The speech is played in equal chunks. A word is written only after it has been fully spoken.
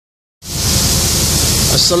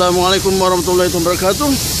Assalamualaikum warahmatullahi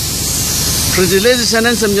wabarakatuh. Pretty ladies and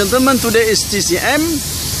gentlemen, today is TCM,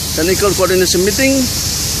 Technical Coordination Meeting.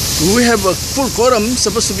 We have a full quorum,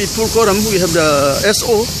 supposed to be full quorum. We have the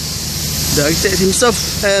SO, the architect himself,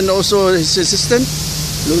 and also his assistant.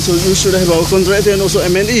 Also, you should have our contractor and also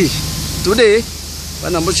MNE today.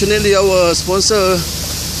 But unfortunately, our sponsor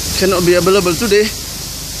cannot be available today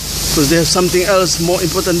because they have something else more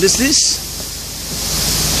important than this.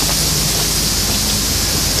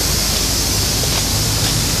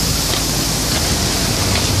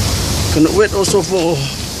 Cannot wait also for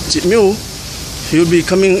Cik Mew. He will be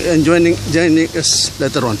coming and joining us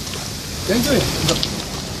later on.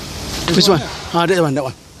 Which one? That one.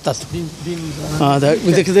 Atas.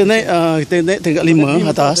 Kita naik tingkat 5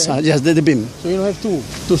 atas. Yes, the beam. So you have two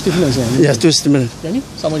stiffeners. Yes, two stiffeners. Yang ni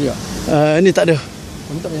sama juga. Ini tak ada.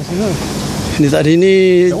 Tak yang stiffener. Ini tak ada. Ini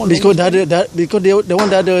because dah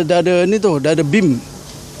ada ni tu, dah ada beam.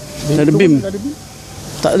 Dah ada beam.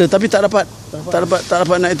 Tak ada, tapi tak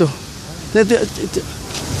dapat naik tu.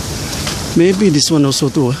 Maybe this one also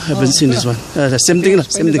too. I haven't seen this one. Same thing lah.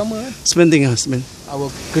 Same thing. Our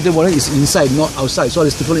curtain wall is inside, not outside. So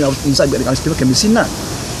the stiffener inside, but the stiffener can be seen lah.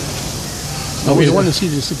 We don't want to see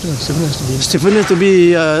the stiffener to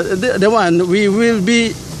be the one. We will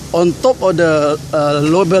be on top of the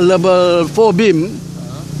level 4 beam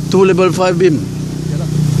to level 5 beam.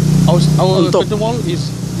 Our curtain wall is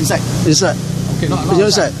inside. Okay, not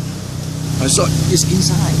outside. So it's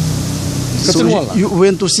inside. So you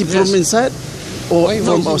went to see from inside or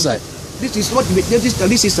from outside? This is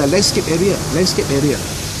a landscape area.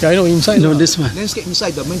 Yeah, I know inside. No, this one. Landscape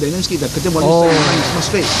inside. The landscape. The curtain wall is not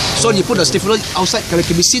straight. So you put the stiffener outside, can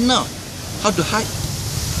be seen now. How to hide?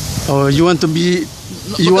 Oh, you want to be?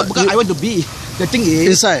 I want to be. The thing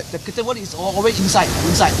is inside. The curtain wall is always inside.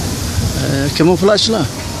 Camouflage lah.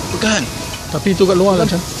 Bukan. Tapi itu kat luar lah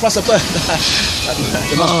macam. Plus apa?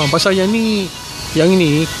 Pasal yang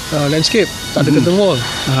ini landscape tak ada curtain wall.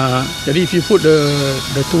 Jadi if you put the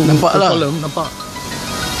two column, nampak.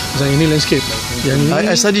 Macam ini landscape. Yang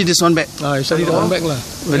ini I study this one back. I study that one back lah.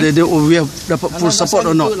 Whether we have dapat full support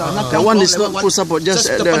or not. That one is not full support.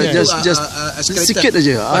 Just sikit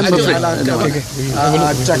aja. I'm afraid.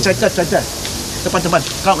 Depan.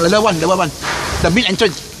 Come, level one. The main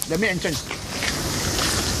entrance.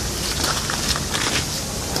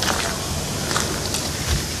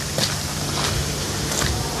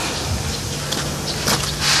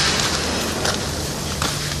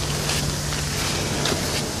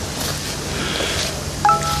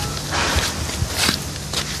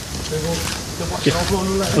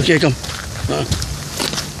 Okay, come.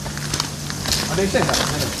 Ada extend tak?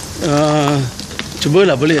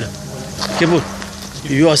 Cubalah, boleh lah. Okay, pun.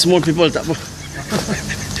 You are small people, tak apa.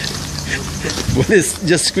 Boleh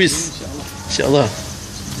just squeeze. InsyaAllah.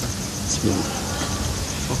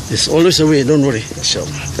 There's always a way, don't worry.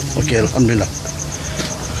 InsyaAllah. Okay, Alhamdulillah.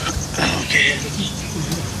 Okay.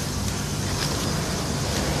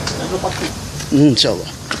 InsyaAllah.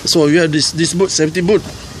 So we have this boot, safety boot.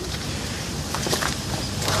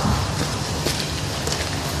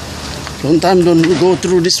 Long time don't go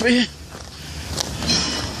through this way.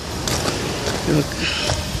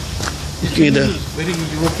 Very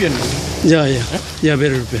European. Yeah,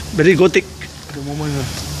 very European. Very Gothic. Ada moment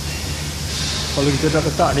kalau kita dah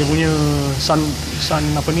letak dia punya sun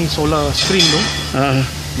solar screen tu,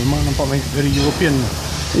 memang nampak very European.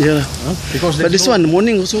 Yeah. But this one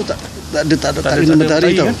morning also tak ada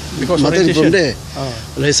matahari tau. Matahari from there.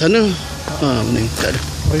 Dari sana morning tak ada.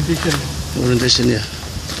 Orientation ya.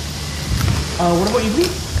 What about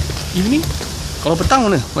evening? Kalau petang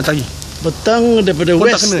mana matahari? Petang daripada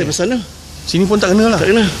west, daripada sana. Sini pun tak kena lah.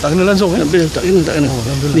 Tak kena langsung kan? Tak kena.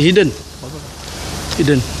 Ni hidden.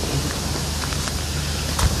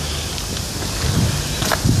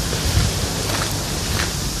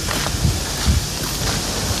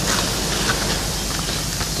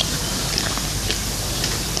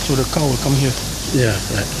 So the car will come here. Yeah,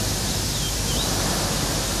 right.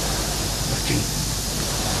 Parking.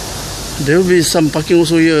 There will be some parking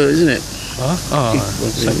also here, isn't it?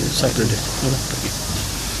 Side there.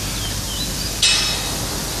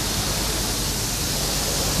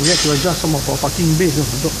 We have to adjust some of our parking base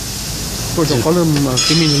untuk the column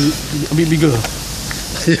came in a bit bigger.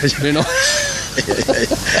 You know.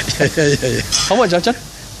 Yeah. How much, Achan?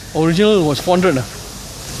 Original was 400 lah.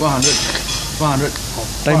 400.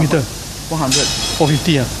 Diameter. 400.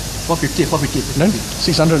 450 ah. 450. Then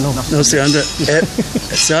 600 no. No, 600.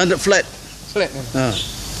 600 flat.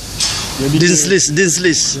 Dins list.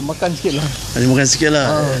 Dia makan sikit lah. Dia makan sikit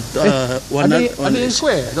lah. Ada yang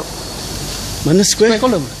square? Mana square? Square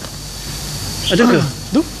column. Ada ke?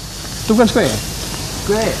 Tu bukan square?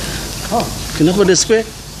 Square. Oh. Kenapa ada square?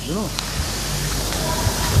 No.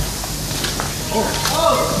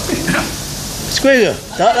 Square ke?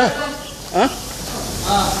 Tak lah. Huh?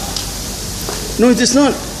 No, it is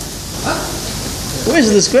not. Where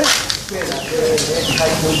is the square?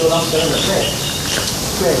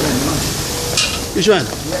 Which one?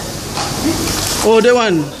 Oh, that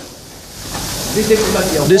one.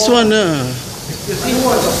 This one.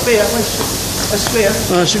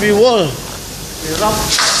 Should be wall.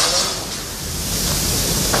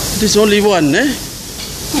 This only one, eh?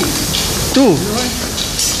 Two.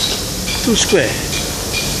 Two square.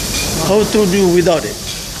 How to do without it?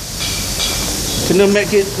 Kena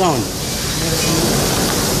make it round.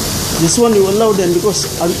 This one you allow them because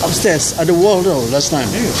upstairs ada wall though last time.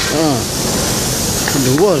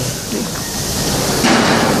 The wall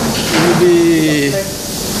will be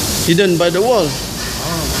hidden by the wall.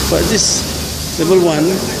 But this level 1.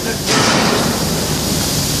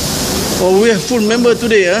 Oh, we have full member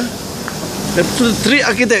today, huh? We have 3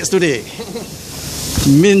 architects today.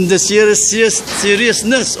 Mean the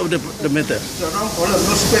seriousness of the matter. So round column,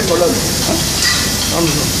 no square column. Round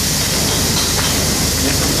column.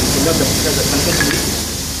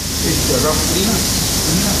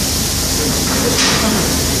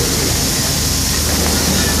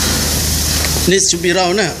 Needs to be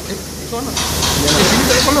round, huh? Sini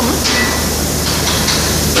tak ada kolom.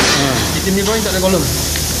 Kita ni drawing tak ada kolom.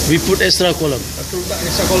 We put extra column. Aku tak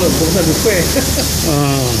extra kolom, bukan ada square.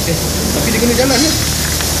 Tapi dia kena jalan ya.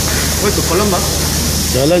 Oh, itu kolom bang.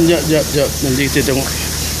 Jalan jap. Nanti kita tengok.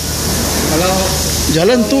 Kalau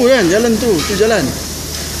jalan tu kan, tu jalan.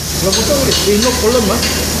 kalau potong boleh. No kolom bang.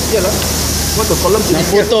 Iyalah. What the kolom nak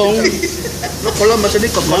potong. No kolom macam ni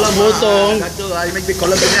kau nak potong. Kata I make the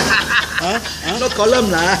kolom. No kolom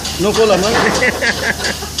lah. No kolom lah.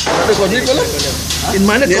 ada kolom. In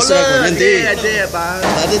mana kolom? Nanti. Ada bang.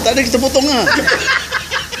 Tak ada kita potong lah.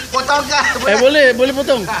 Potong kah? Boleh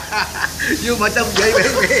potong. You macam gay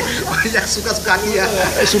banyak suka-suka ni ya.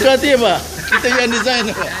 Suka hati apa? Kita yang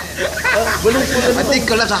design apa? Boleh potong. Nanti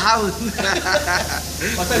kalau sahau.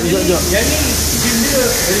 Pasal ni, yang ni bil dia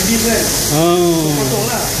very different. Potong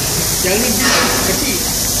lah. Yang ni bil kecil.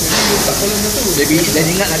 Jadi tak kolom tu. Jadi dan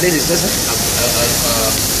ingat ada distance.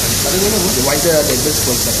 Ada kolom. The wider the distance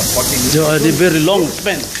for the supporting. They very long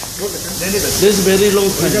span. This very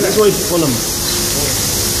long span. That's why column.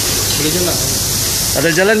 Boleh jalan. Ada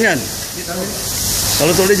jalan kan?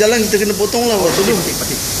 Kalau tak boleh jalan kita kena potong lah waktu tu.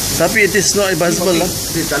 Tapi it is not advisable lah.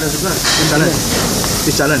 Ini jalan sebelah. Ini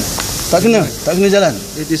jalan. Tak kena jalan.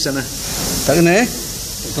 Ini sana. Tak kena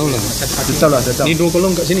Tahu lah. Tahu lah. Ni 2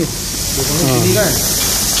 kolom kat sini. 2 kolom sini kan.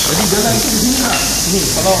 Jadi jalan tu di sini lah. Sini.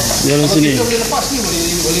 Kalau jalan sini. Kita boleh lepas ni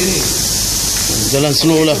boleh ni. Jalan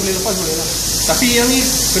slow lah. Boleh lepas boleh lah. Tapi yang ni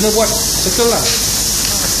kena buat circle lah.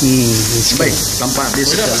 Baik, tampak dia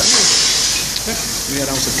circle. Ni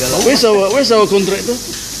orang circle. Where's our contractor?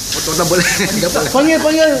 Potong tak boleh. Panggil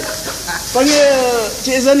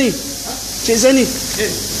Cik Zani. Cik Zani.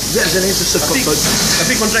 Dia sini circle.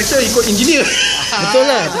 Tapi kontraktor ikut engineer. Betul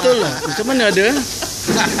lah. Macam mana ada?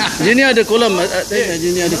 Ini ada kolam.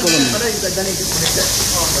 Ini ada kolam.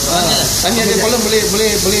 Tanya ada kolam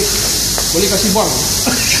boleh kasih buang.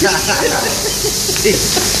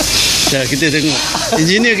 Ya, kita tengok.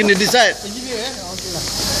 Engineer kena decide. Engineer okey lah.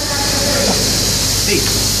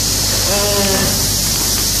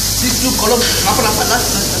 Situ kolom apa lah?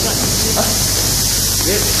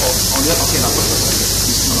 Dia okey dapat.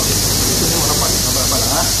 Apa.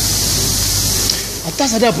 Atas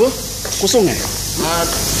ada apa? Kosong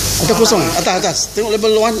Ada kosong. Atas. Tengok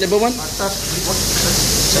level 1. Atas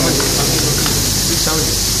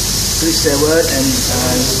 37 and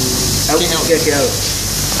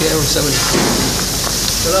KL 7.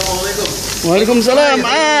 Assalamualaikum. Waalaikumsalam.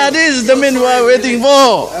 This is the man we are waiting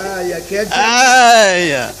for.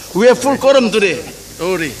 KL. We have full quorum today.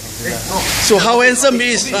 Sorry. So how handsome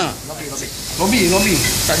he is? Lobby. Lobby.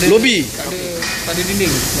 Tak ada dinding.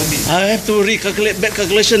 Lobby. I have to recalculate back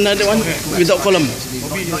calculation that one without column.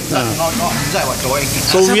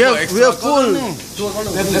 So we have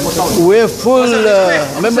full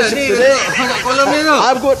membership today.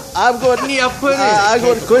 I've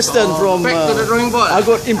got question from Back to the drawing board. I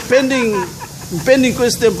got impending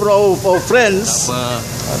question from our friends.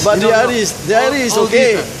 But the Ari is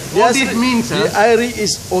okay. All this means the Ari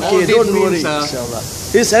is okay. Don't worry. Inshallah.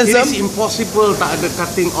 He's it handsome. is impossible tak ada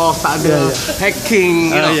cutting off, tak ada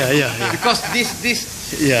hacking, you know. Yeah. Because this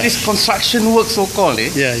Yeah. This construction work, so-called,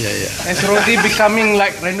 Yeah. it's already becoming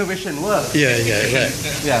like renovation work. Yeah, right.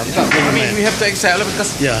 Yeah, I mean, we have to accept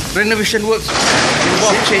because Yeah. renovation works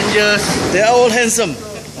involve changes. They are all handsome.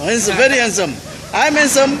 Very handsome. I'm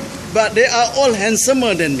handsome, but they are all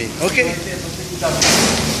handsomer than me. Okay?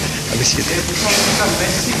 Habis kita.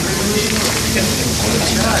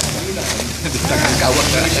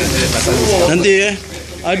 Nanti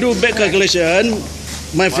I do back calculation,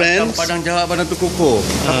 my friends. Padang jawab padang tu kukuh.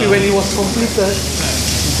 Tapi when it was completed,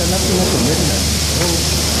 macam nothing happened.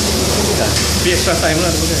 Be extra time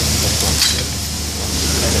lah.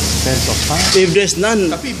 If there's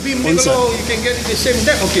none, Tapi beam ni kalau you can get it the same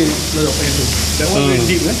depth, okay. That one very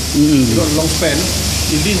deep kan. You got a long span.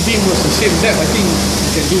 If this beam was the same depth, I think you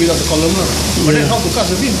can do without the column lah. But then how to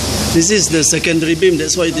cast the beam? this is the secondary beam.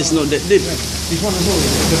 That's why it is not that deep. This one also,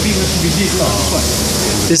 the beam has to be deep lah.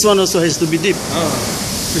 This one also has to be deep.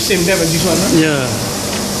 The same depth as this one lah. Yeah.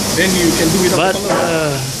 Then you can do without But the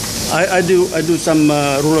column. I do some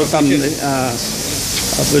rule of thumb.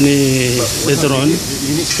 Apa ni later on.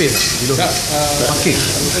 You need space. You don't. Okay.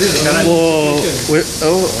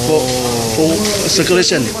 For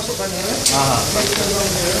circulation.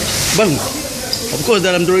 Bang, of course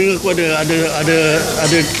dalam drawing aku ada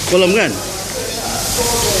kolom kan?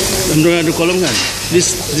 Dalam drawing ada kolom kan?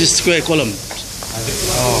 This square column.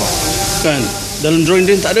 Kan? Dalam drawing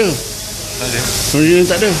dia tak ada. Drawing dia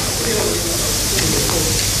tak ada.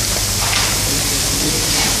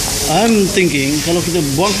 I'm thinking kalau kita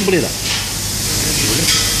buang boleh tak?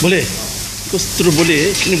 Boleh. Because terus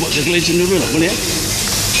boleh, kena buat calculation dulu lah, boleh?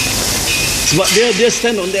 Sebab dia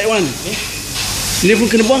stand on that one. Ini pun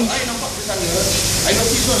kena buang. I know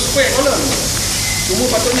this one square column. Semua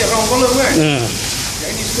patutnya round column kan?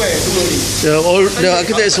 Yang ini square dulu ni. The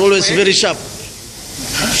architect is always very sharp.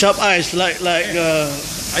 Sharp eyes like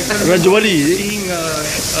Rajawali. Seeing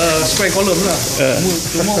square column lah.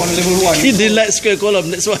 Semua on level 1. He didn't like square column,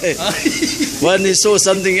 that's why. When he saw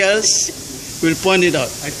something else, we'll point it out.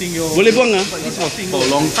 I think your Boleh buang ah? For a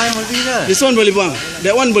long time already lah. This one boleh buang.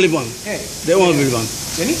 That one boleh buang. That one boleh buang.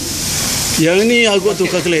 Yang ni? Yang ni aku tu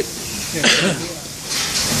calculate.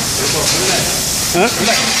 Ha?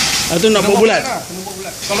 Atau nak buat bulat?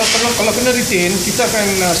 Kalau kena retain, kita akan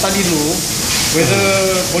study dulu whether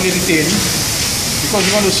boleh retain. Because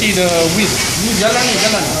you want to see the width. Ni jalan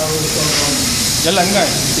kan.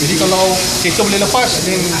 Jadi kalau kereta boleh lepas,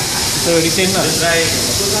 then kita retain lah.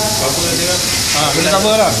 Kena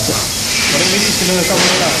cover lah. Kalau ini kena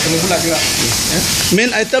cover lah, kena bulat juga.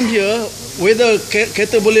 Main item here, whether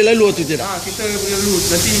kereta boleh lalu atau tidak. Kita boleh lalu.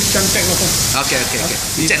 Nanti kita check lah. Okay.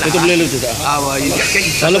 Check lah. Kereta boleh lalu atau tidak.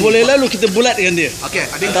 Kalau boleh lalu, kita bulatkan dia. Okay.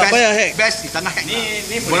 Tak payah hack. Best kita nak hack.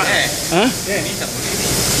 Ni boleh hack. Ha?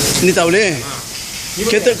 Ni tak boleh.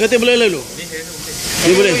 Kereta boleh lalu.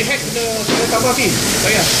 Ni boleh. Hack kena cover lagi.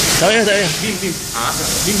 Tak payah. Beam.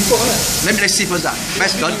 Beam buka lah. Let's see first lah.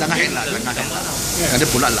 Best kalau kita nak hack lah. Ada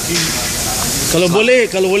bulat lah. Kalau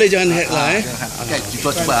boleh jangan hack lah. Okay,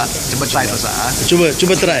 cuba try first lah.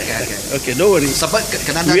 Cuba try. Okay, don't worry. Sebab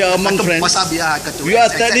We are among friends. We are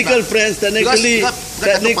technical friends, technically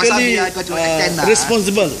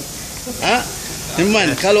responsible.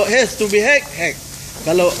 Memang kalau has to be hack.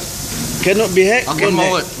 Kalau cannot be hacked, okay,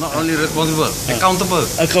 forward. Not only responsible, accountable.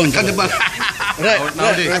 Right.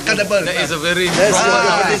 Accountable. That is a very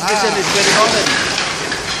discussion is very important.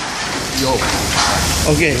 Yo.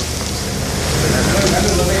 Okay.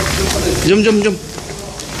 Jom.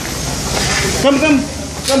 Come.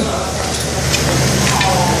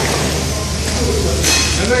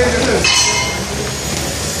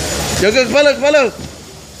 Jaga kepala.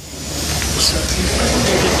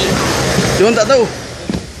 Jangan tak tahu.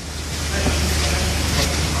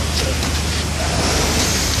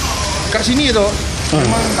 Kat sini tu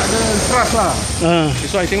memang tak ada trust lah.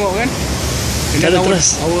 So I tengok kan. Tak ada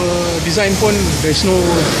trust. Our design pun there is no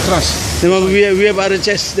trust. Memang we have other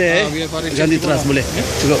chest there. Ganti trust boleh.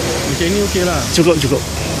 Cukup. Macam ni okey lah. Cukup.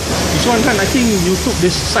 This one kan I think you took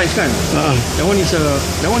this size kan. That one is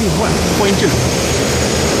what? 4 inches.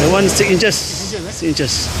 That one 6 inches. 6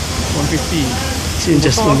 inches. 150. 6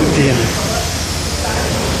 inches. 150.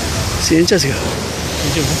 6 inches ke?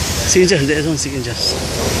 6 inches. That one 6 inches.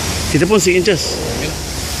 Kita pun 6 inches.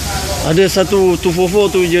 Ada satu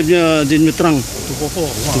 244 tu dia terang. 244.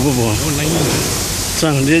 244.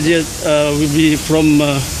 Terang dia will be from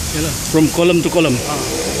column to column.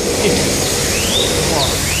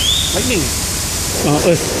 Lightning.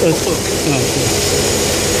 Earth.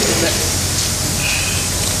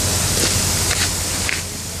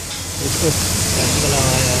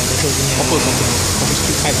 copper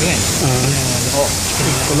strip pipe kan.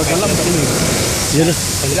 Kalau dalam tak boleh. Ya dah.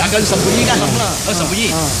 Dia akan sembunyi kan lama lah.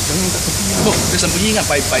 Sembunyi. Jangan tak tepi. Dia sembunyi kan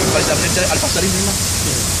pipe ada pasaring memang.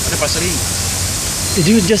 Ada pasaring. Did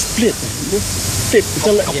you just split? Tape,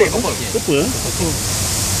 macam like tape. Couple. Apa?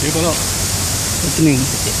 Dia kalau Opening.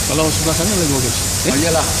 kalau sebelah sana lagi bagus. Oh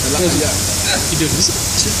iyalah, dalam aja. Tidur.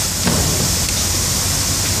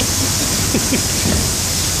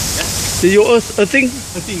 So you a thing?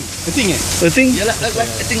 A thing eh? A thing? Iyalah,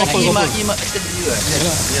 I think ima extend you lah.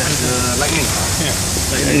 Yeah, the lightning.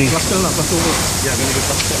 Ini. Plaster lah, plaster over. Yeah, gonna be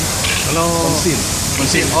plaster. Kalau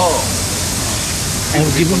Conceal. Oh. I've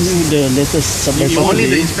given you the latest supply Only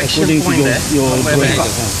the inspection according to point your there. brand.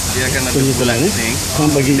 Dia akan ada Punya bulan tulang thing. Kau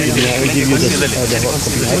bagi I give you the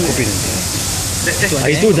hard copy.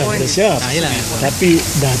 Itu dah siap. Tapi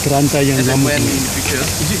dah terantai yang lama. When in the future,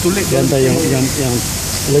 is it too late? Terantai yang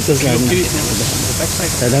latest lah.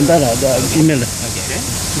 Dah hantar dah, ada email dah.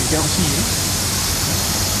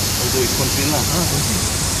 although it's concealed lah.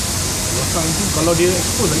 Belakang tu kalau dia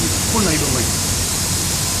expose lagi pun I don't mind.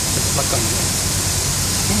 Belakang.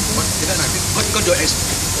 Got your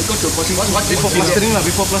before plastering lah,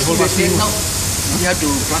 before plastering. Now you have to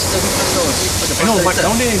plaster. I know, but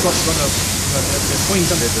down there got the point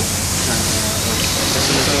something.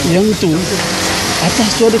 Yang tu atas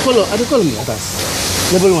tu ada kolom ni atas.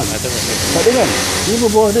 Level 1. Tak ada kan? Ni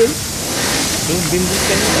bawah dia.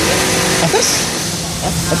 Bimbuskan Atas?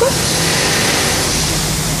 Atas?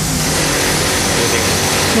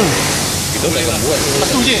 kita boleh buat.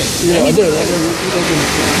 Satu je. Ya, ada.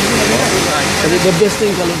 Tapi the best thing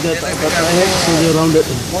kalau dia tak hex, so dia rounded.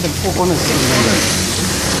 More than 4 corners.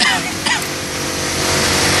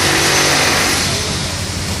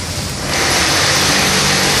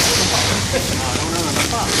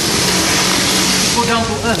 Go down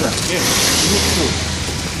to earth lah. Yeah.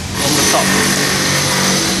 From the top.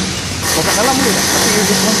 Kau kat dalam boleh tak? Tapi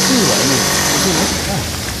dia conceal lah ni.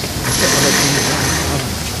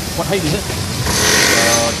 What height is it?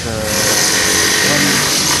 About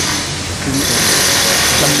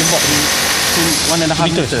Junction box.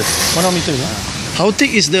 1.5 meters. 1 meter. How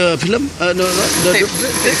thick is the film?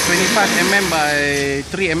 It's 25 mm by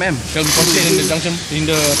 3 mm. Shall be concealed in the junction, in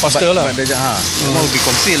the faster lah. But the will be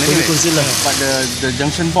concealed anyway. Conceal lah. But the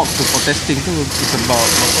junction box to for testing tu is about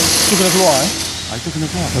Itu kena keluar itu kena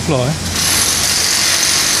keluar. Kena keluar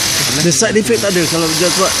The side effect tak ada kalau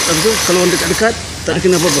dia buat kalau orang dekat-dekat tak ada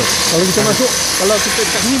kena apa-apa. Kalau kita masuk, kalau kita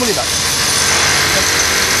dekat sini boleh tak?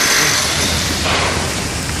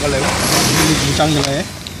 Boleh. Ini bincang je lah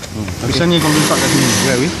Bisa ni kalau letak kat sini.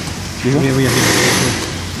 Where we? Here.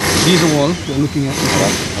 This is the wall you're looking at.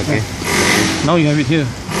 Okay. Now you have it here.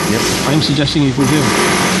 Yep. I'm suggesting you put here.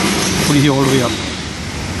 Put it here all the way up.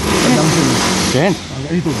 Junction. Can.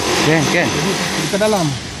 Kat situ. Can. Jadi kita dalam.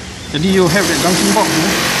 Jadi you have that junction box.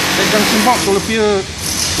 That junction box will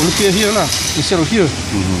appear here lah instead of here.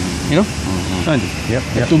 You know? Kan?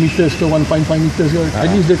 Yep. 2 meters ke 1.5 meters ke.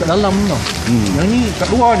 Jadi dia kat dalam tau. Yang ni kat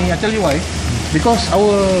luar ni I tell you why. Because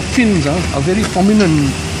our fins are very prominent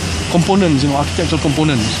components, architectural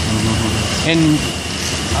components. And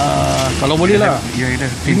kalau boleh lah, You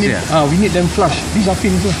have we need them flush. These are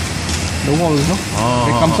fins lah. The wall,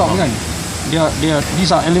 they comes out kan.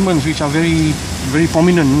 These are elements which are very very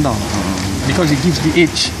prominent tau. Because it gives the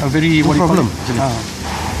edge a very No problem.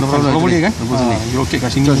 No problem. Kalau boleh kan? You okay kat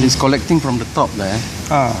sini. Because it's collecting from the top lah.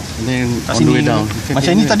 And then kat on the sini. way down.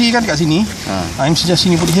 Macam ni tadi kan kat sini. I'm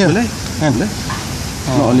suggesting you put it here. Boleh. Kan? Boleh.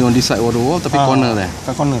 Not only on this side of the wall, tapi corner there.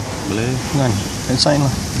 Kat corner. Boleh. Kan? That side lah.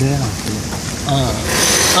 There lah.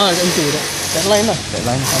 Kat itu. That line lah. That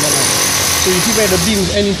line. So you see where the beams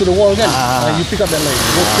end into the wall kan? You pick up that line.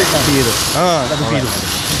 Go straight down. Kat tepi tu.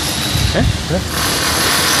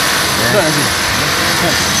 Betul tak sih?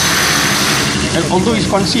 And although it's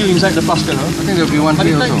concealed inside the plaster, I think there will be one by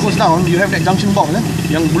the here time it also. goes down, you have that junction box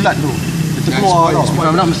yang bulat tu. Dia terkeluar tau. If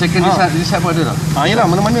I'm not mistaken, this side pun ada tak? Yelah,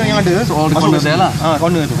 mana-mana yang ada. So all the masuk corner ke there sini. lah.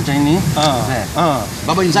 Corner tu. Macam ini. There.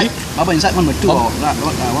 Baba inside 1.2 or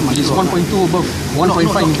what? It's 1.2 above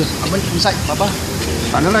 1.5 meters. Inside Baba.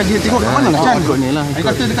 Tak adalah dia tengok kat mana lah kan. Ikut ni lah. I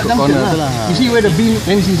kata dekat Ikut junction corner tu lah. You see where the beam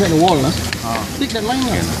ends inside the wall lah. Take that line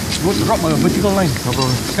lah. Drop a vertical line. No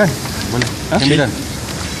problem. Kan? Boleh. Can be done.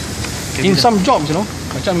 In some jobs,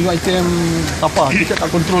 macam UITM Tapa, kita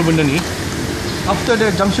tak control benda ni. After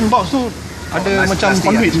the junction box tu ada macam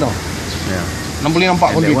conduit tau. Yeah. Boleh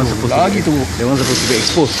nampak conduit tu. Lagi tu. That one's supposed to be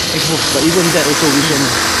exposed. But even that also we can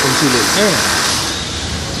conceal it.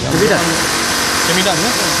 Can be done.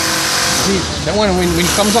 See, that one when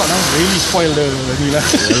it comes out really spoil the ni lah.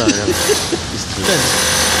 Yalah. It's true. Kan?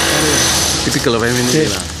 Typical of MNA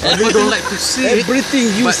lah. People don't like to see it, everything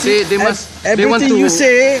you but see, they must. They everything want to you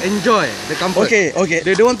say. enjoy the comfort. Okay.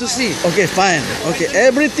 They don't want to see. Okay, fine. Okay,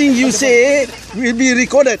 everything you say will be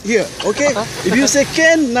recorded here. Okay, if you say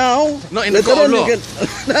can now, Not in the later court on of law. you can.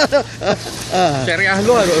 Syariah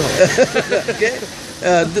law. Okay.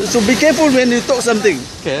 So be careful when you talk something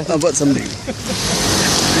Okay. about something.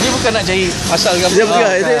 Ini bukan nak cari pasal ke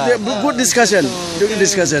apa. Dia good discussion. Good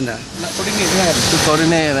discussion lah. Nak coordinate kan. To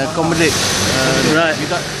coordinate, accommodate. Right.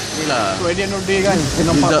 Without ni lah. So at the end of the day kan, kita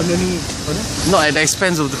nampak Without- benda ni. Not at the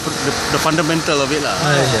expense of the fundamental of it lah.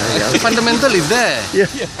 The fundamental is there. Yeah.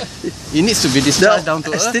 It needs to be The discharged down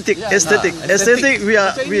to earth. aesthetic. Aesthetic. We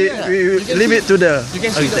leave it to the. You can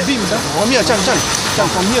see the beam, sir. From here, Chan.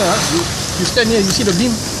 From here, you stand here, you see the beam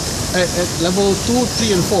at level 2,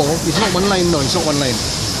 3 and 4. It's not one line, no. It's not one line.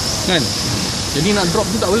 Kan? Jadi nak drop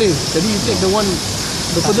tu tak boleh. Jadi you take the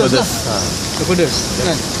furthest lah. The furthest.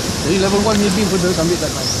 Kan? Jadi level 1 ni beam furthest, ambil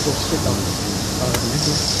that line. Go straight down.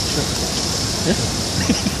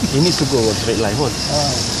 It needs to go straight line pun.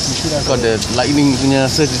 You should have. Got the lightning punya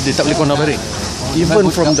surge, dia tak boleh corner balik.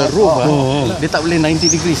 Even from the roof, dia tak boleh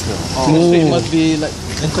 90 degrees tu. It must be like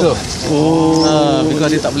curve.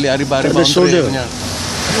 Because dia tak boleh ariba-ariba Tak ada shoulder. punya.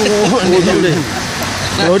 Tak boleh.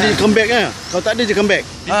 Kalau dia come back kan. Kalau tak ada je come back.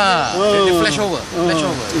 Dia flash over.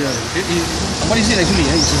 What is it actually?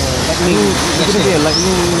 It's lightning. It's going to be a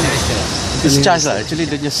lightning discharge lah. Actually,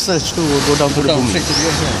 the surge to go down to the boom. Straight to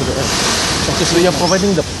the earth. So you're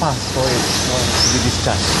providing the path for it to be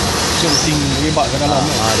discharged. So thing rebak ke dalam.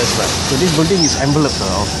 That's right. So this building is enveloped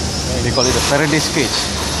of, they call it the Faraday's cage.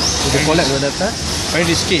 So they call it what that?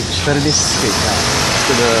 Faraday's cage. Faraday's cage.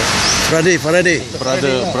 So the Faraday. brother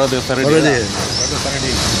Faraday. Faraday. Faraday.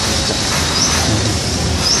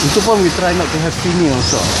 Itu pun we try not to have linear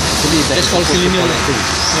also. Actually That's called linear.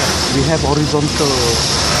 We have horizontal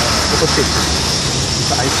opposite. It's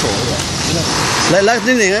ISO. Like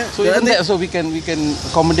lightning eh. So even that, so we can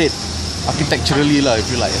accommodate architecturally lah, if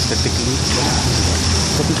you like, aesthetically.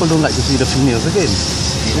 So people don't like to see the females again.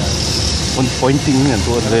 Pointing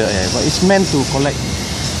towards the air, but it's meant to collect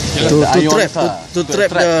to ions,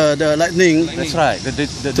 trap the lightning. That's right.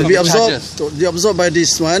 To be absorbed by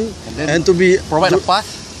this one and to be provide a path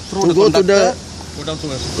through to the go to conductor. Go down to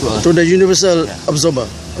earth. to the universal absorber.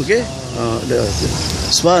 Okay? Ada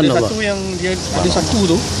Subhanallah. satu yang dia ada satu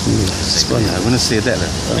tu. I'm gonna say that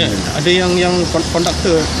lah. Ada yang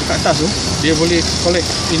conductor dekat atas tu, dia boleh collect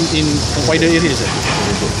in wider areas.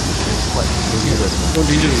 Don't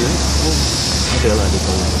dangerous. Ada lah dia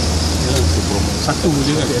tahu. Satu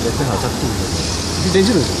je kan. Satu. It's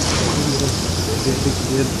dangerous.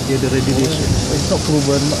 Dia ada radiation. It's not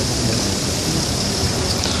proven.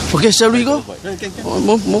 Okay, shall we go?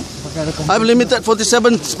 Move. I've limited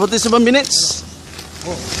 47 minutes.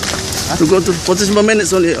 To go to 47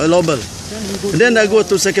 minutes only allowable. And then I go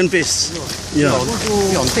to second phase. Yeah.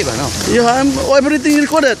 You're on tape right now. Yeah, everything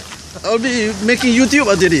recorded. I'll be making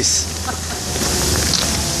YouTube after this.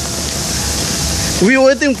 We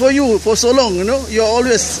were waiting for you for so long, you know. You're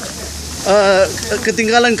always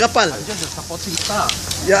ketinggalan kapal. Just the supporting staff.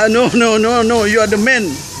 Yeah, no. You are the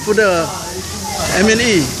man for the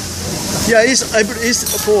MNE. Yeah, it's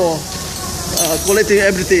for collecting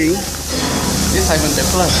everything. This Simon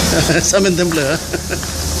Templar. Simon Templar.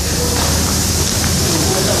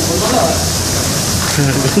 Gondola.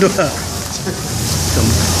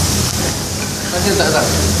 Fadil tak datang.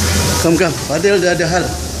 Come. Fadil dah ada hal.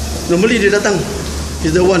 Normally dia datang.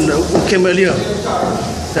 He's the one who came earlier.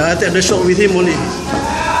 I take the shot with him only.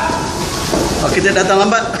 Kita datang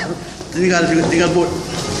lambat. Tinggal boat.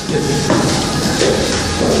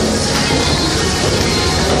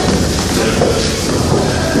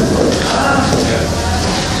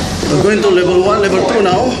 We're going to level 1, level 2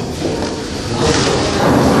 now.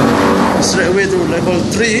 Straight away to level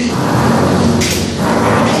 3.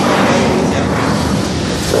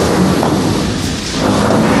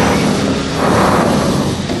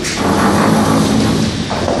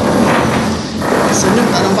 Senyum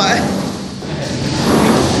tak nampak eh.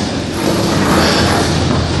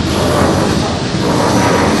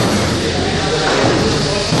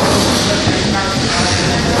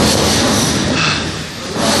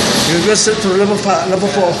 You go to level 4.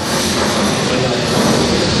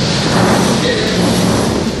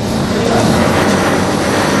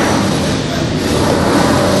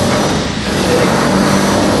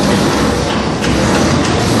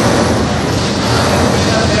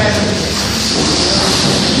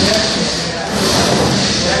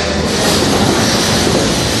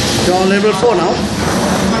 You're on level 4 now.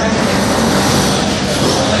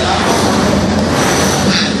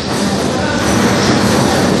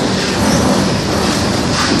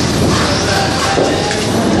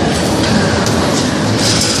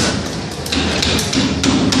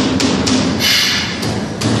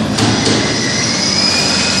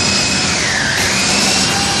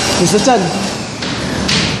 Mr. Chan.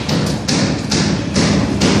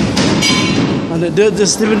 And the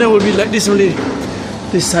stiffener will be like this only.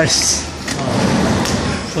 This size.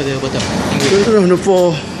 For the bottom. No,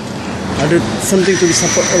 for ada something to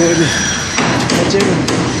support over ini.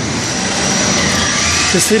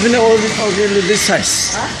 The stiffener only this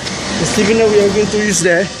size. The stiffener we are going to use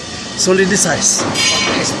there is only this size.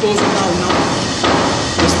 Expose now.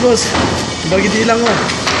 Expose. Bagi dia hilang lah.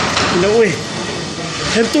 In a way.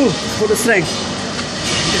 Have to for the strength.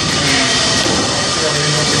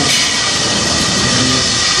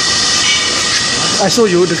 I show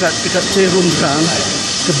you dekat chair room sekarang,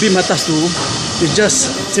 ke beam atas tu, it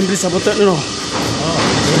just simply supported, you know.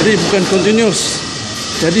 Jadi bukan continuous.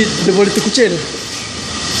 Jadi dia boleh terkucil.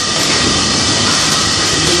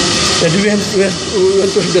 Jadi we want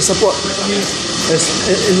to have the support as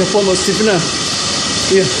in the form of stiffener.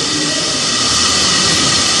 Here.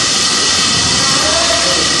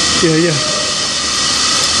 Yeah.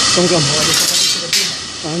 Come.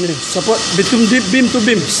 Ni support between beam to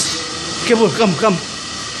beams. Cable, come.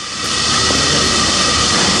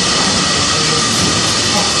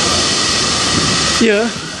 Here.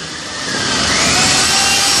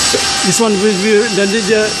 This one will be then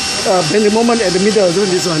the bend the moment at the middle.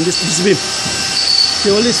 This one, this beam.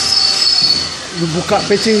 You always buka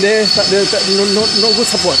patching there, no good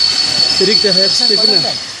support. Jadi kita have stiffener.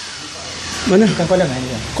 Mana? Bukan kolam kan?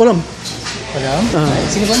 Kolam.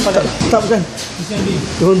 Sini pun kolam. Tak bukan.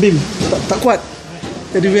 Dengan beam. Tak kuat.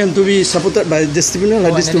 Jadi we have to be supported by the stiffener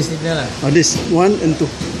like this two. This 1 and 2.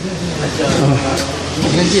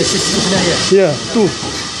 Dengan dia stiffener dia. Yeah, 2.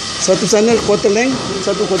 Satu sana quarter length,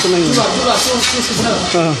 satu quarter length. Tu stiffener.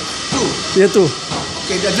 Ya tu.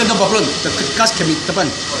 Okay, no problem. The cast can be depan.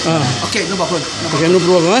 Okay, no problem. Okay, no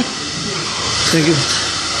problem. Thank you.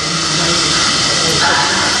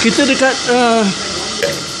 Kita dekat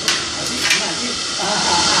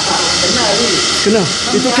kena.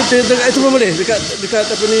 Itu kita dekat itu pun boleh. Dekat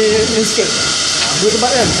apa ni landscape. Dua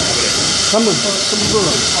tempat kan? Sama betul.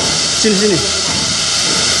 Sini.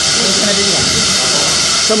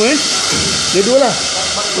 Sama Dia dua lah.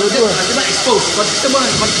 Dua. Cuma expose. Kita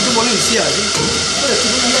boleh sia.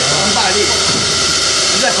 Nampak ni.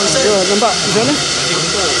 Nampak macam mana?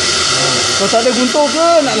 Kalau tak ada guntur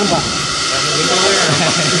ke nak nampak?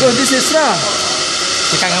 Because this is extra.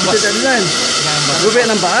 Cakap dengan bos. Kita tak design. Lebih baik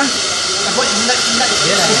nampak ah.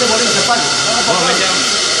 Kita boleh depan.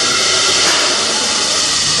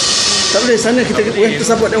 Tak boleh sana kita we have to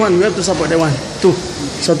support that one. Tu.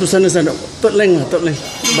 Satu sana. Third length.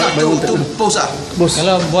 Tu pose ah.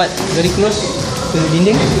 Kalau buat very close ke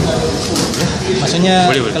dinding, maksudnya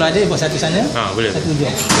boleh. Kalau ada buat satu sana, boleh. satu dia.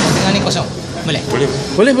 Yang tengah ni kosong.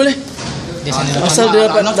 Boleh. Dia sana Asal dia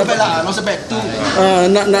dapat Not so bad. Tu.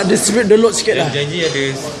 Nak distribute the load sikit lah. Janji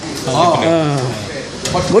ada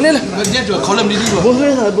Boleh lah. Dia ada kolom di dulu.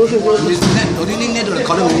 Boleh. Ini ada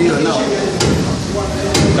kolom di dulu now.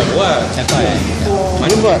 tak buat.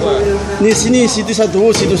 Mana buat? Ni sini situ satu,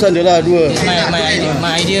 situ sana lah dua.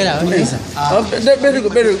 My idea lah. Very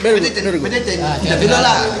good. Bila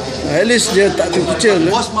lah. At least dia tak terkucil.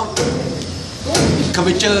 Bos mau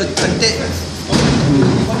curvature cantik.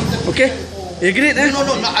 Okay? Agreed eh? No,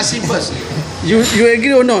 not asking first. You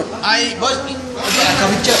agree or not? Bos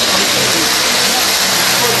curvature.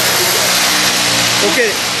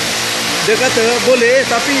 Okay. Dia kata boleh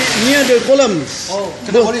tapi near the columns.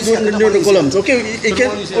 Kena boleh siap. Near the columns. Okay, it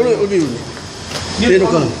can only near the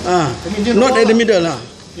column. Not at the middle lah.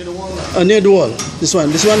 Near the wall. This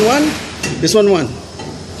one one.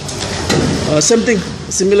 Same thing,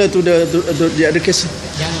 similar to the other case.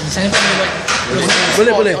 Yang di sana pun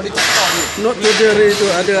boleh buat. Boleh. Not to the itu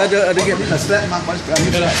ada gap. Slap mak baris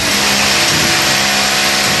berani.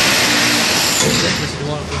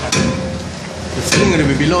 The ceiling gonna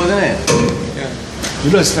be below, isn't it? Yeah.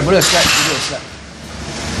 Below slap.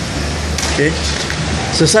 Okay.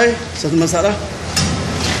 Selesai satu masalah.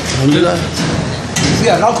 Alhamdulillah.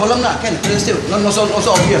 Yeah, round column lah kan? Still, not so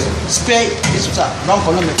obvious. Spray is susah. Round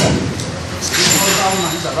column lah kan?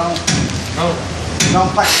 Round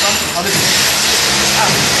pipe. How is it?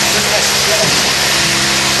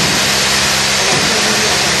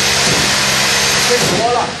 Space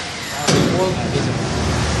wall lah.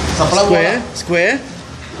 Square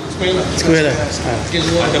lah.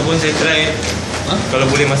 Ataupun saya try kalau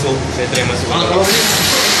boleh masuk, saya try masuk. Kalau boleh.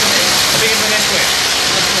 Tapi kita pakai square.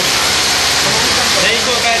 Saya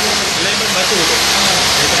ikutkan level batu tu.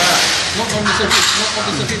 Saya try lah. Not on the surface lah.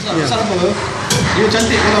 Pasal apa? Dia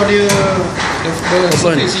cantik kalau dia the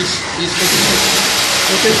surface is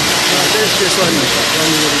Okay. There's this one.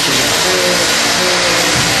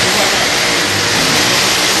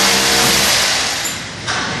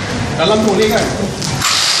 Dalam boleh kan?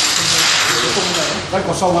 Kan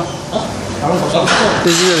kosong lah. Dalam kosong.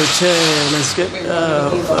 This is the chair landscape.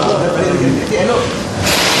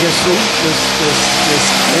 Guest room. This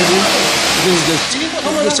is the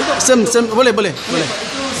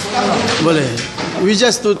boleh. We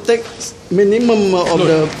just to take minimum of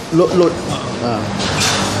the load.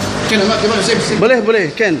 Can same. Boleh,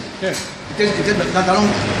 can. Kita dalam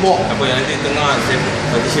box. Apa yang nanti tengah same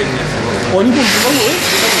partition dia. Oh, ni pun baru baru.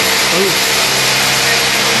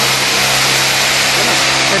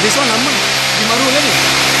 This one lama. Di baru lagi.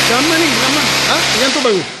 Lama. Ha? Yang tu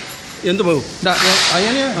baru. Tak, yang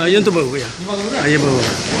ayahnya. Yang tu baru ya. Di baru kan? Ayah baru.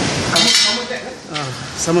 Kamu tag kan?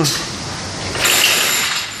 Sama.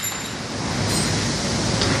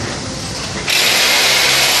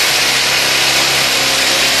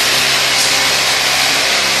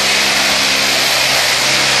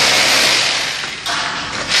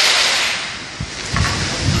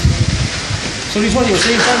 So this one you're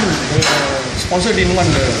saying sponsor didn't want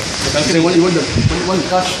the balcony. You want the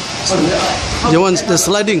class? They want the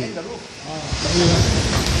sliding.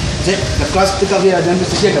 The class kita dia ada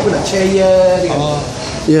mesti ada chair here.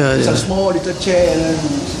 Yeah. It's a small little chair and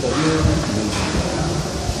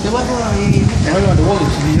the one The wall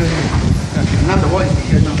is here. now the wall is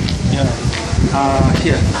here now. Yeah.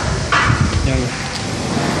 Here. Yeah.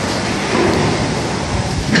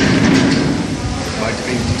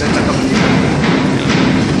 Kita cakap ni.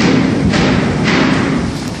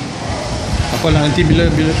 Apalah nanti bila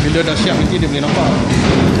dah siap nanti dia boleh nampak.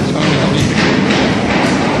 Sekarang dia tak boleh.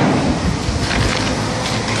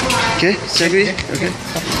 Okay, saya agree. Okay.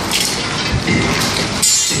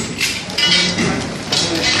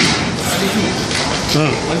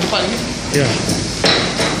 Paling cepat lagi. Yeah.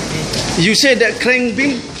 You say that crank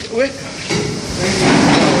beam where?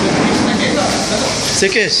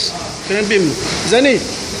 Sekes. Crank beam. Zani.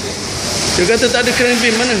 Dia kata tak ada crank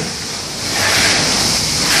beam mana?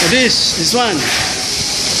 Oh, this one.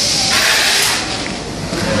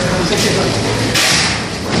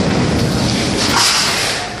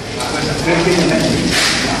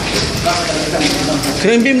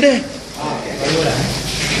 Crank beam deh.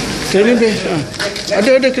 Crank beam deh.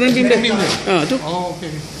 Ada crank beam deh. Tu. Oh, okay.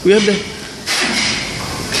 We have there.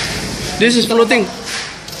 This is floating.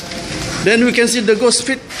 Then we can see the ghost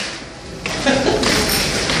feet.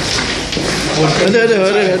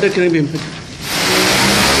 Ada crank beam.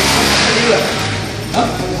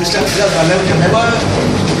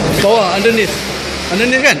 Bawah, underneath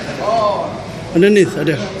kan? Underneath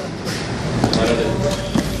ada.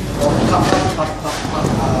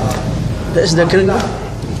 That's the crank beam.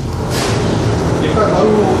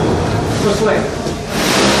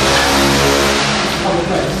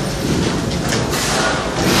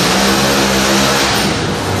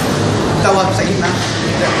 Tawar sakit nak.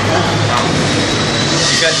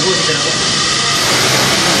 Jika dulu kita nak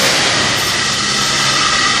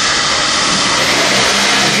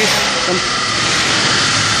Okay, come.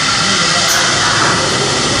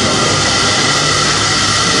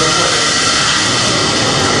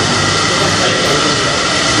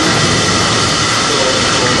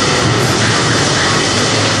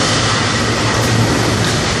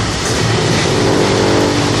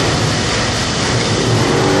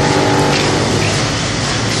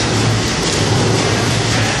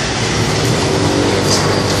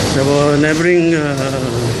 Our neighboring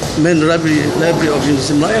main library of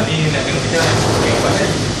University Malaya.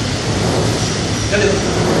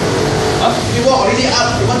 You walk already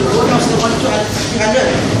up. You want to go down still 300.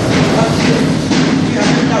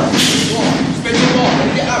 300 down. Special walk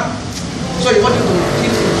already up. So you want to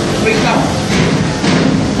bring down.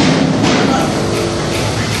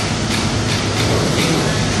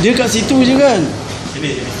 Dia kat situ je kan?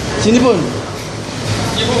 Sini pun.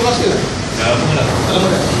 Dia pun rasa. dalam lah.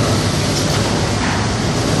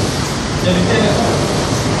 Jadi dia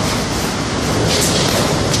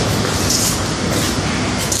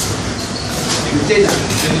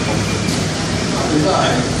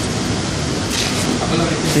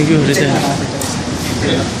Thank you, Riten.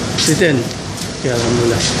 Riten. Ya,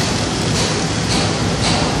 alhamdulillah.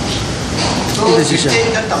 So,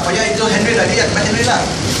 kita tak payah itu handle tadi, tak payah handle lah.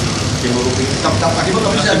 Tak payah,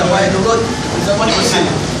 kita bisa tak payah turun. Kita boleh bersih.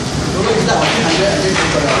 Turun kita boleh handle, ada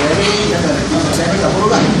tak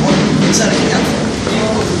perlu lah. Bisa lagi ya.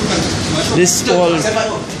 This all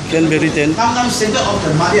can be written.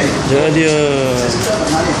 The earlier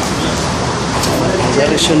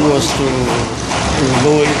direction was to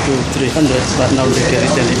lower it to 300, but now they can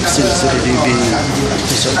written it since already being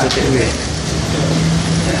shorted away.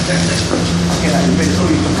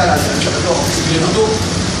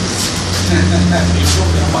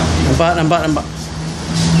 Nampak.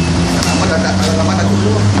 Lama tak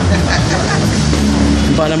dulu.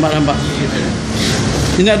 Nampak.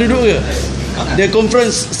 Dia nak duduk ke? Dia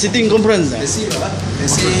conference, sitting conference.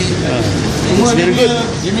 Cuma dia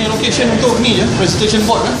punya location untuk ni je, presentation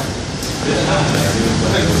board lah.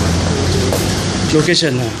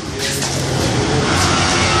 Location lah.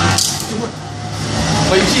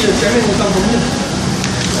 But you see the chairman will come from here.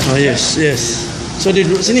 Oh yes. So dia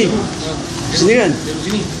duduk sini. Sini kan?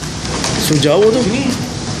 Sini. So jauh tu. Sini.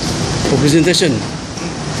 For presentation.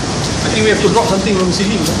 I think we have to drop something from the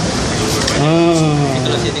ceiling.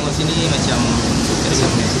 Kalau saya tengok sini macam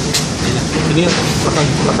ini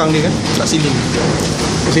belakang dia kan, kat sini.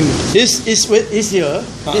 Sini. Is here.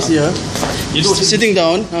 Sitting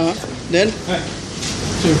down. Then.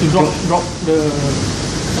 So if you drop the.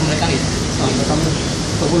 macam mereka ni.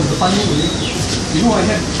 Depan ni, you know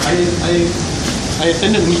I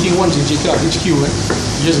attended meeting once in HQ kan,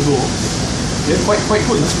 years ago. Dia quite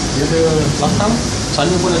good lah. Dia ada belakang,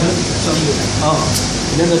 sana pun ada.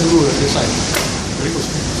 Dia ada dulu the side. Very good.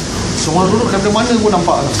 Semua duduk dari mana pun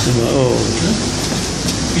nampak lah.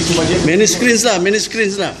 Itu budget. Many screens lah. We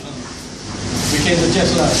can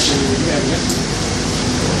adjust lah.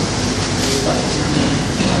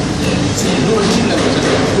 Duduk sini lah.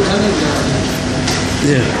 Duduk sana.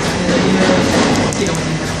 Yeah.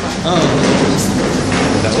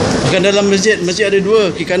 Bukan dalam masjid ada dua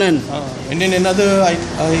kiri kanan. And then another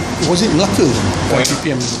was it Melaka?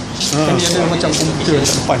 PPM. Kan dia ada macam komputer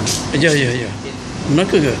kat depan. Ya.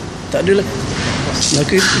 Melaka ke? Tak ada lah.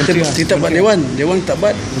 Melaka kita buat dewan tak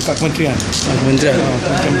buat Dekat kementerian. kementerian.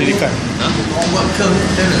 Kementerian Pendidikan.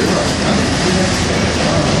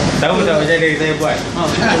 Tahu tak macam mana saya buat?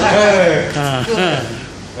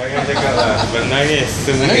 Jangan cakap lah. Menangis.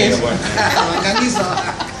 Semua kita buat. Nangis lah.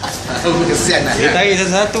 Kesian lah. Dia tarik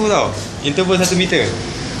satu-satu tau. Interval 1 meter.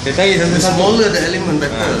 Dia tarik satu-satu. Smaller the element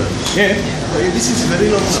better. Yeah. This is very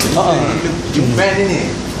long. You bend ini.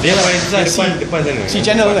 Dia yang paling susah depan sana. Si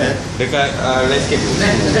channel kan? Dekat landscape.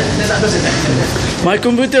 My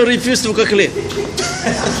computer refuse to calculate.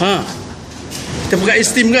 Kita pakai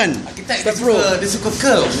Steam kan? Dia suka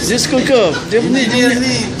curve. Dia suka curve. Dia punya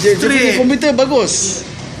komputer bagus.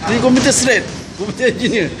 Dia komputer straight. Komputer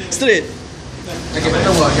engineer straight. Okay, betul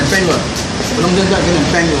buat. Campaign buat. Belum jaga kena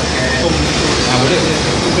pen buat. Boleh.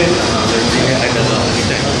 Ada lah.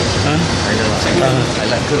 I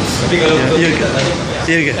like curve. Tapi kalau Ya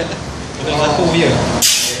ke? untuk satu dia.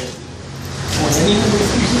 Ini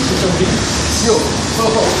Yo.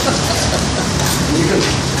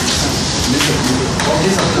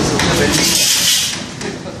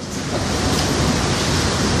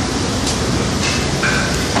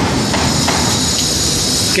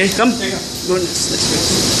 Okay, come. Go.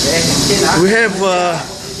 We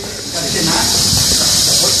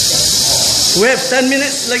have 10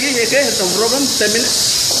 minutes lagi. Okay, no problem. 10 minutes.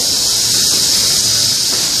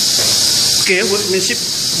 Okay, workmanship.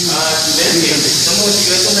 Semua 3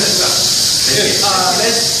 tu nak juga.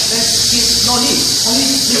 Let's keep no need. Only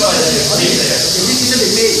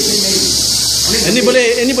Ini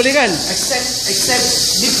boleh kan? except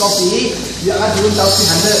this coffee you are doing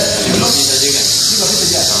 1,100. Kopi saja kan. This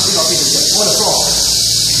coffee saja. On the floor.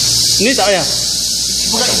 Ni tak payah.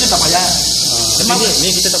 Bukan itu tak payah. Ni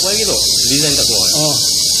kita tak buat lagi tu. Design tak keluar.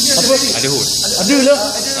 Apa? Ada hood. Ada lah.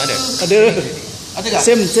 Ada. Ada. Ada tak?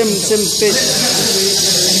 Same page.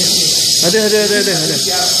 Ada.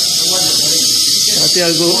 Nanti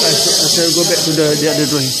I'll go back to the other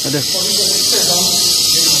drawing. Ada.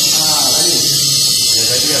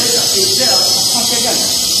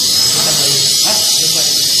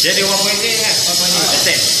 Dia ada 1.8 kan? 1.8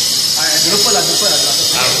 attack. Lupa lah.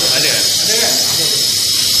 Ada kan?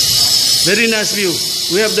 Very nice view.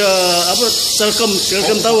 We have the Selcom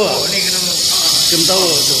Tower. Ni kena Selcom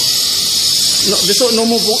Tower tu. Besok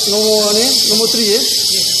nombor 3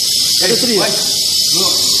 Ada 3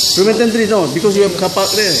 Permanent 3 no, because you have car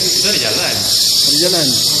park there. itu ada jalan. Ada jalan.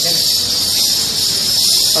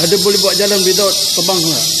 Ada boleh buat jalan without terbang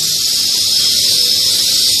tak?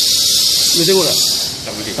 Boleh tengok tak?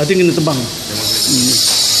 Tak boleh. I think kena terbang.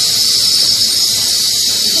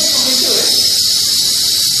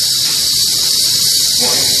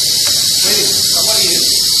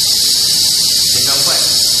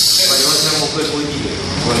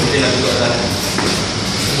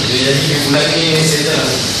 Jadi bulan ni settle lah.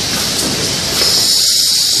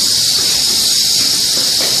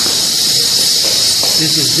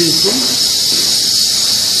 This is room.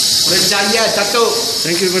 Berjaya Datuk.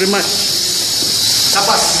 Thank you very much.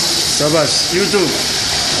 Sabas. You too.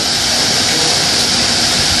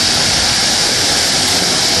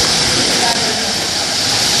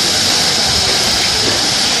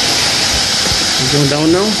 Going down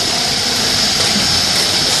now.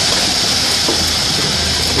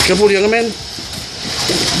 Be careful, young man.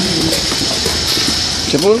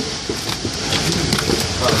 Careful.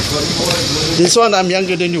 This one I'm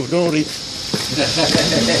younger than you. Don't worry.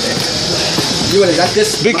 You are the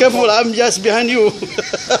youngest. Be careful. I'm just behind you.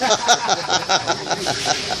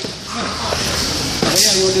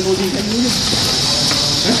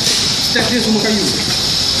 Step dia semua kayu.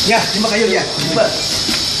 Ya, timba kayu ya. Timba.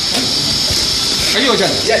 Kayu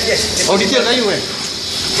macam? Yes, yes. Oh, detail kayu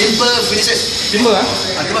Timber finishes. Timber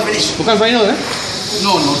Timber finish. Bukan final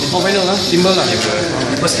No, no. Oh, final Timber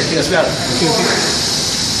Timber skating as well. Okay.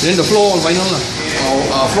 Then the floor final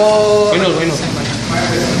Floor. Final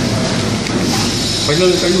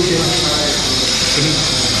kayu okay lah. Ini.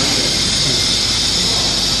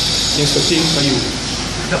 Yang skirting kayu.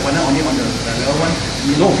 That one only on the level one.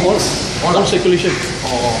 No, all circulation.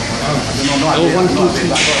 Oh, I don't know. Level 1, 2, 3,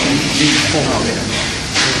 4.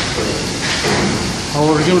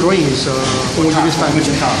 Our original drawing is this time.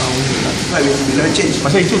 Right, we never change.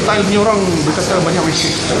 Pasal itu tile punya orang berkata banyak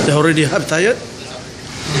wastage. They already have tired.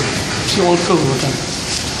 See all curve macam.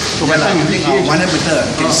 So by the time you dig the edge, Mana better?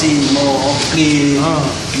 You can see more clean,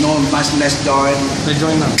 much less joint. they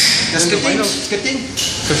join lah. The skating.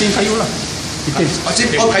 Skirting kayu lah. Detail.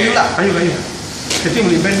 Kayu lah. Kayu. Skirting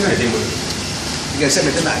boleh bend kan? Tiga set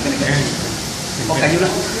better nak kena. Kayu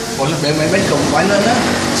lah. Main ke mana lah?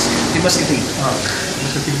 Timber skating.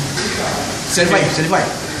 Skirting. 75.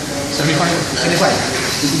 75.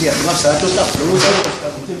 Itu dia. Bukan 100 tak. Dulu 100.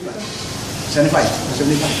 75.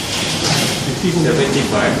 75. Lepas tu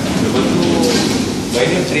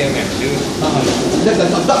final 3mm. Dia dah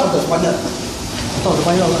tak untuk final. Tahu the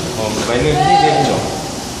final lah. Oh, final ni dia hijau.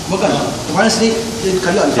 Bukan. Final sini dia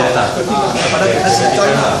kayu ada. Pada kita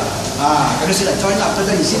join lah. Kalau sila join lah.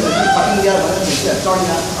 Kita di sini parking dia mana sila join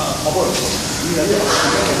lah. Apa? Ini dia.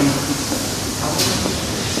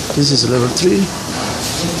 This is level 3.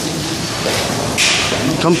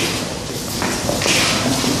 Come.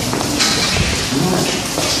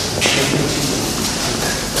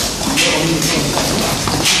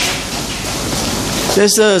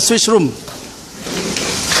 There's a switch room.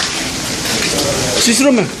 Switch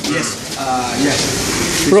room? Yes. Yes.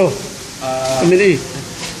 Bro.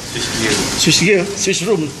 Switch gear. Switch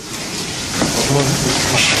room.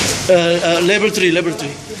 Level 3.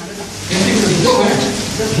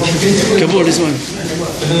 Careful this one.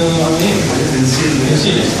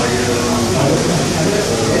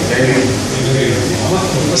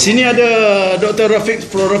 Sini ada Dr. Rafiq,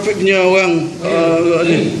 Pro Rafiq punya orang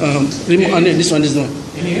this one.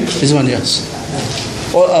 This one, yes.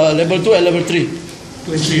 Level 2 and level 3.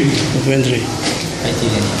 2 and 3.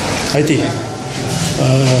 IT.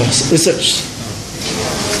 Research.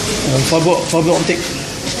 Fiber optic.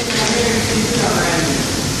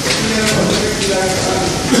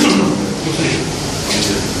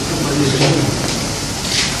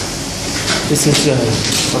 This is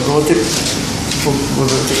fiber optic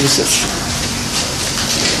research.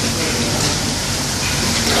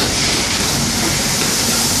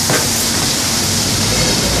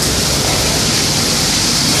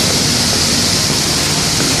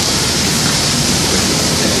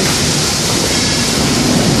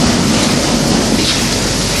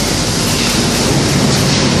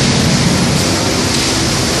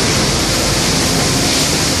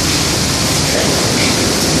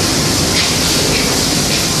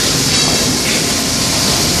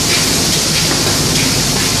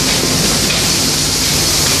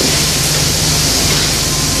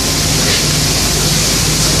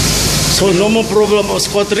 So no more problem of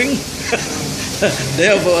squattering. They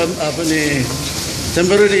have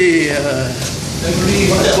temporary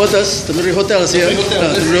quarters, temporary hotels here.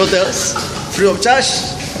 Temporary hotels, free of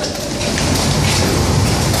charge.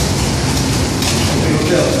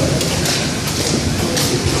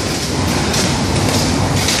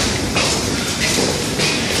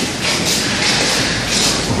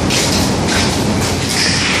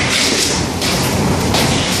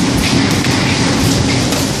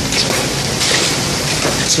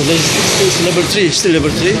 So it's level 3, still level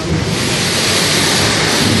 3.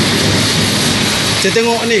 Kita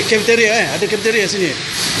tengok ni cafeteria ada cafeteria sini.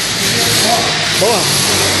 Bawah.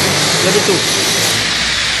 Level 2.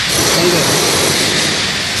 Tangga.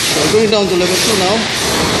 So going down to level 2 now.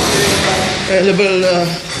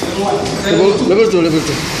 Level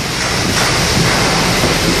 2.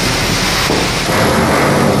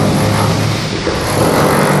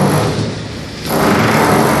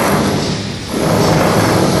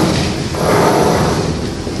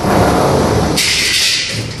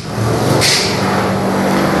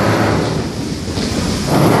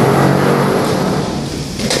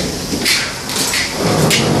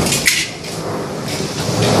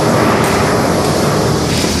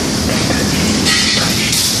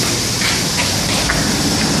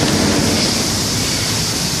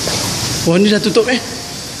 Oh, ni dah tutup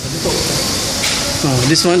Oh,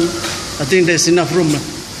 this one, I think there's enough room lah.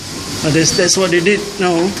 That's what they did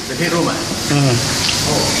now. The headroom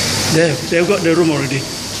They've got the room already.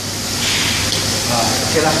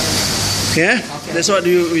 Okay lah. Okay, that's what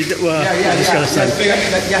we discussed last time. Okay.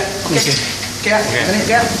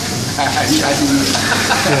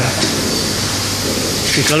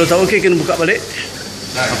 Okay, kalau tak okay kena buka balik.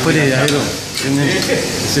 Apa dia headroom?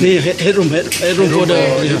 Ni headroom for the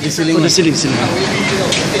ceiling.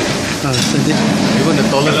 Cantik. Even the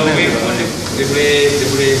toilet. Dia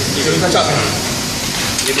boleh kacak.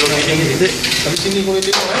 Dia belum begini. Tapi sini boleh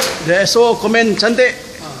tengok The SO comment cantik.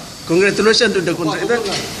 Congratulations to the contractor.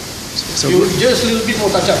 So you good. just a little bit more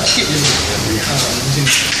touch up, sikit je. Di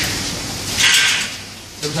sini.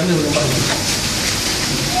 Dari sana boleh nampak.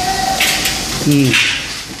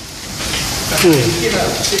 Cool.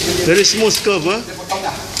 Very smooth curve,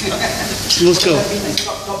 Smooth curve.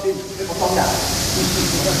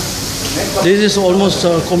 This is almost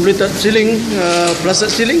completed ceiling,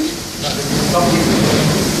 plastered ceiling.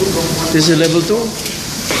 This is level 2.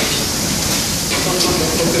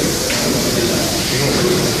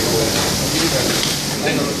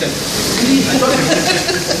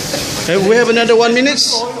 We have another 1 minute.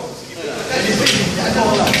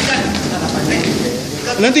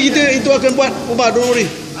 Nanti kita itu akan buat ubah, don't worry.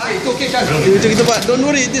 Itu okey kan? Itu kita buat, don't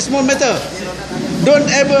worry, this small matter. Don't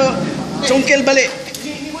ever congkel balik.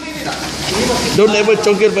 Don't ever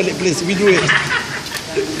congkel balik, please. We do it.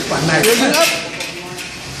 Closing up.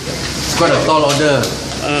 It's quite a tall order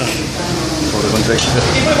for the contractor.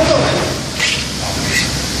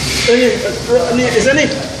 Ni, Zani.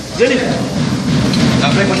 Tak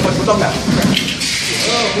boleh potong tak?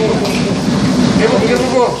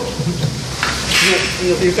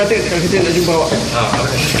 You kata kita nak jumpa awak. Dia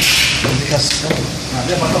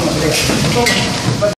potong tak boleh.